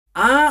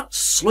Are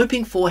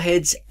sloping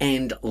foreheads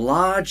and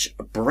large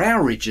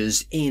brow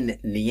ridges in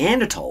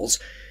Neanderthals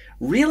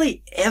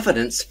really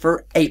evidence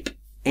for ape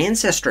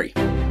ancestry?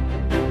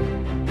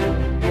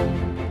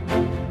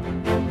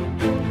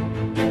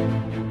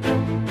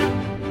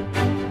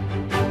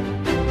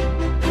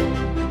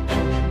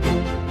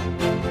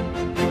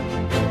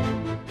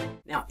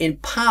 Now, in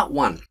part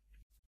 1,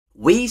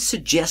 we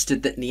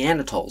suggested that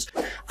Neanderthals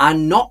are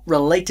not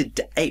related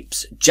to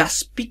apes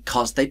just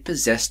because they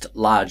possessed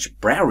large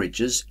brow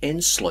ridges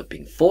and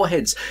sloping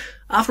foreheads.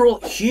 After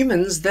all,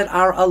 humans that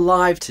are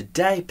alive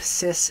today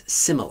possess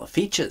similar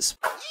features.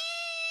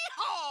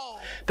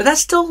 But that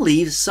still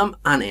leaves some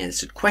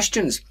unanswered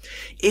questions.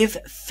 If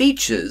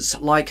features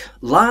like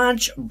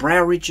large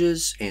brow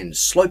ridges and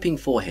sloping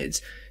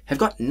foreheads have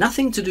got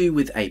nothing to do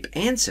with ape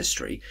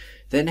ancestry,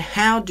 then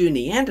how do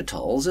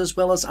Neanderthals, as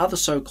well as other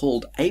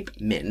so-called ape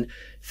men,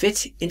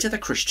 fit into the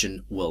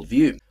Christian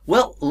worldview?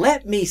 Well,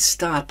 let me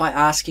start by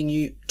asking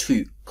you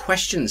 2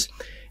 questions.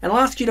 And I'll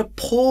ask you to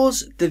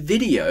pause the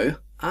video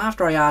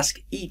after I ask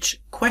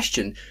each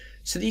question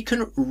so that you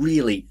can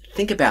really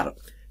think about it.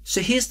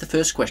 So here's the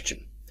first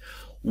question.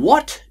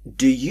 What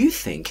do you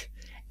think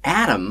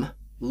Adam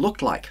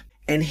looked like?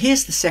 And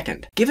here's the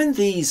second. Given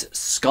these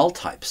skull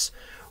types,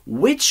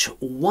 which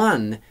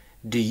one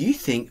do you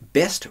think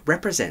best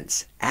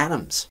represents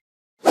Adam's?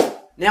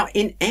 Now,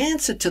 in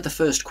answer to the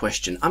first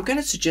question, I'm going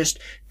to suggest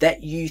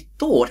that you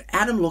thought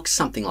Adam looked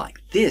something like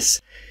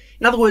this.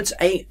 In other words,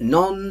 a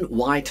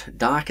non-white,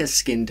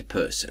 darker-skinned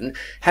person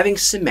having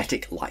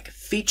Semitic-like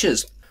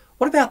features.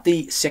 What about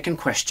the second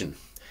question?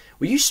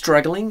 Were you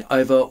struggling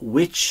over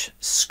which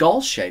skull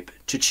shape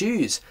to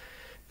choose?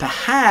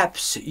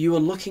 Perhaps you were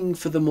looking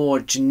for the more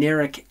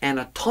generic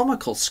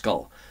anatomical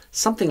skull,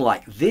 something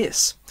like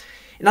this.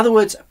 In other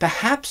words,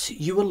 perhaps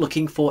you were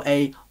looking for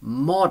a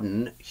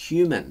modern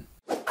human.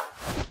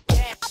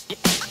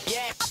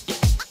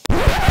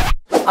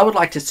 I would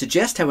like to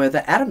suggest, however,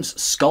 that Adam's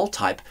skull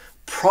type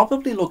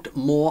probably looked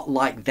more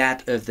like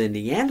that of the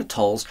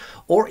Neanderthals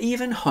or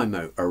even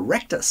Homo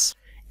erectus.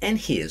 And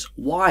here's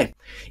why.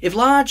 If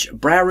large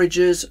brow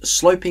ridges,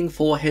 sloping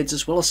foreheads,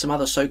 as well as some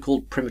other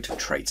so-called primitive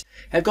traits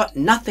have got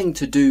nothing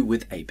to do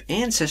with ape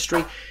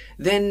ancestry,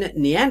 then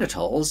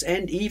Neanderthals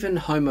and even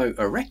Homo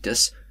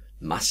erectus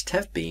must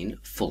have been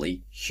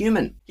fully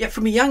human. Yet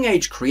from a young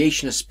age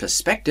creationist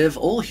perspective,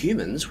 all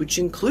humans, which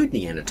include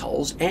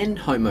Neanderthals and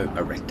Homo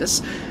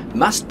erectus,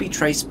 must be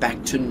traced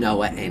back to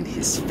Noah and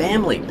his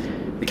family.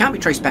 They can't be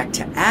traced back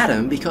to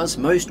Adam because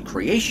most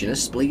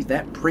creationists believe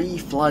that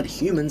pre-flood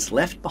humans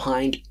left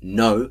behind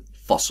no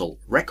fossil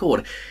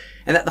record,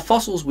 and that the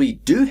fossils we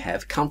do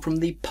have come from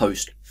the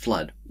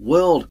post-flood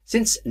world.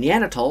 Since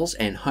Neanderthals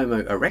and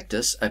Homo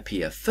erectus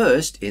appear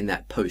first in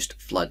that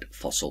post-flood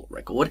fossil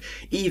record,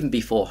 even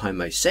before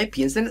Homo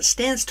sapiens, then it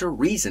stands to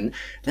reason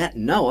that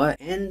Noah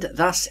and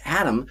thus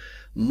Adam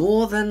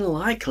more than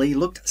likely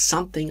looked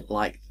something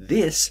like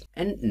this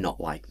and not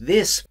like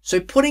this. So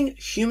putting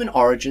human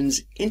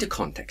origins into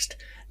context,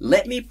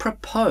 let me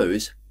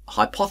propose a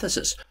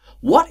hypothesis.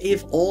 What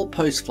if all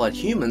post-flood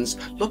humans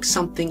look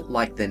something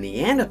like the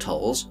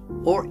Neanderthals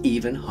or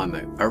even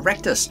Homo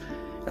erectus?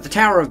 At the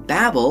Tower of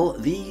Babel,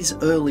 these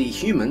early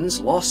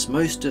humans lost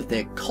most of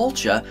their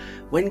culture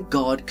when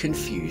God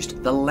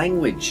confused the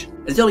language.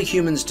 As early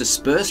humans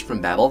dispersed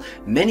from Babel,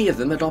 many of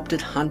them adopted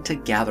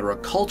hunter-gatherer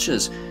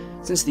cultures.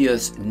 Since the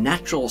Earth's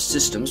natural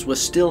systems were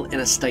still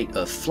in a state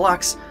of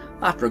flux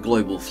after a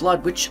global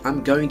flood, which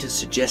I'm going to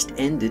suggest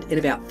ended in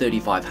about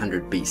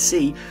 3500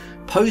 BC,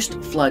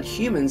 post-flood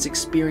humans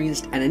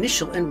experienced an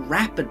initial and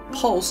rapid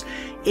pulse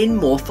in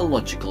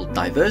morphological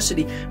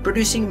diversity,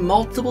 producing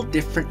multiple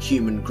different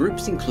human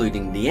groups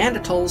including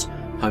Neanderthals,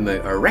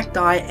 Homo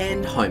erecti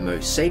and Homo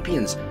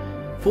sapiens.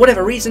 For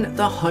whatever reason,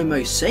 the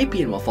Homo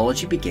sapien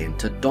morphology began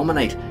to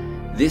dominate.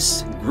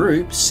 This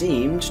group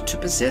seemed to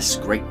possess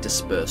great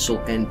dispersal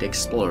and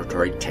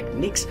exploratory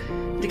techniques,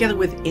 and together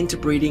with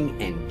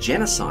interbreeding and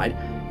genocide,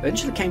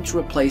 eventually came to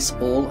replace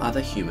all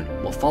other human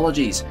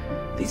morphologies.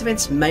 These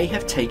events may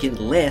have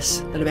taken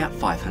less than about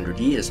 500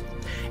 years.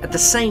 At the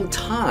same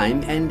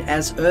time, and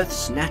as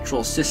Earth's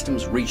natural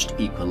systems reached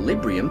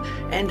equilibrium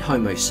and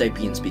Homo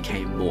sapiens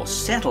became more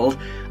settled,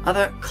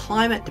 other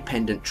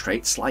climate-dependent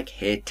traits like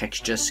hair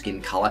texture,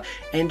 skin color,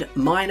 and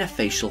minor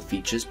facial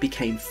features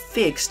became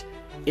fixed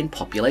in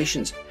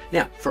populations.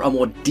 Now, for a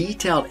more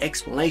detailed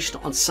explanation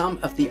on some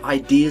of the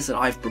ideas that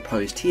I've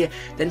proposed here,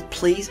 then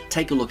please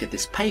take a look at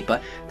this paper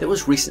that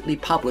was recently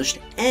published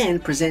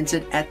and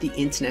presented at the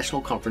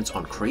International Conference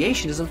on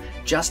Creationism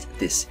just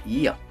this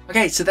year.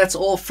 Okay, so that's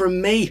all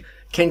from me.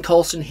 Ken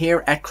Coulson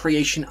here at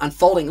Creation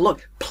Unfolding.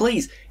 Look,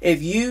 please,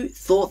 if you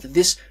thought that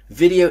this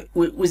video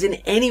was in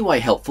any way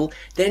helpful,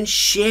 then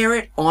share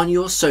it on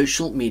your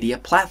social media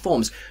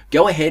platforms.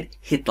 Go ahead,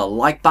 hit the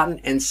like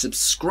button and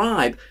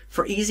subscribe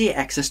for easier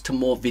access to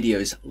more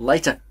videos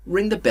later.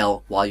 Ring the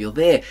bell while you're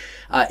there.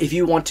 If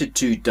you wanted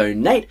to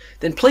donate,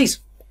 then please,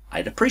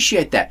 I'd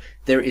appreciate that.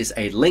 There is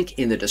a link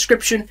in the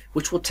description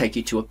which will take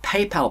you to a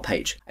PayPal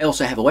page. I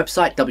also have a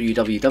website,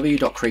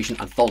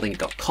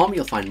 www.creationunfolding.com.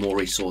 You'll find more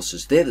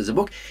resources there. There's a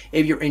book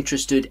if you're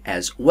interested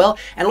as well.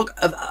 And look,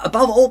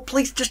 above all,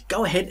 please just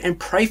go ahead and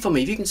pray for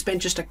me. If you can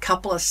spend just a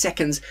couple of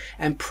seconds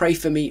and pray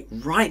for me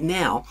right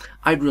now,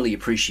 I'd really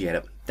appreciate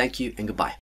it. Thank you and goodbye.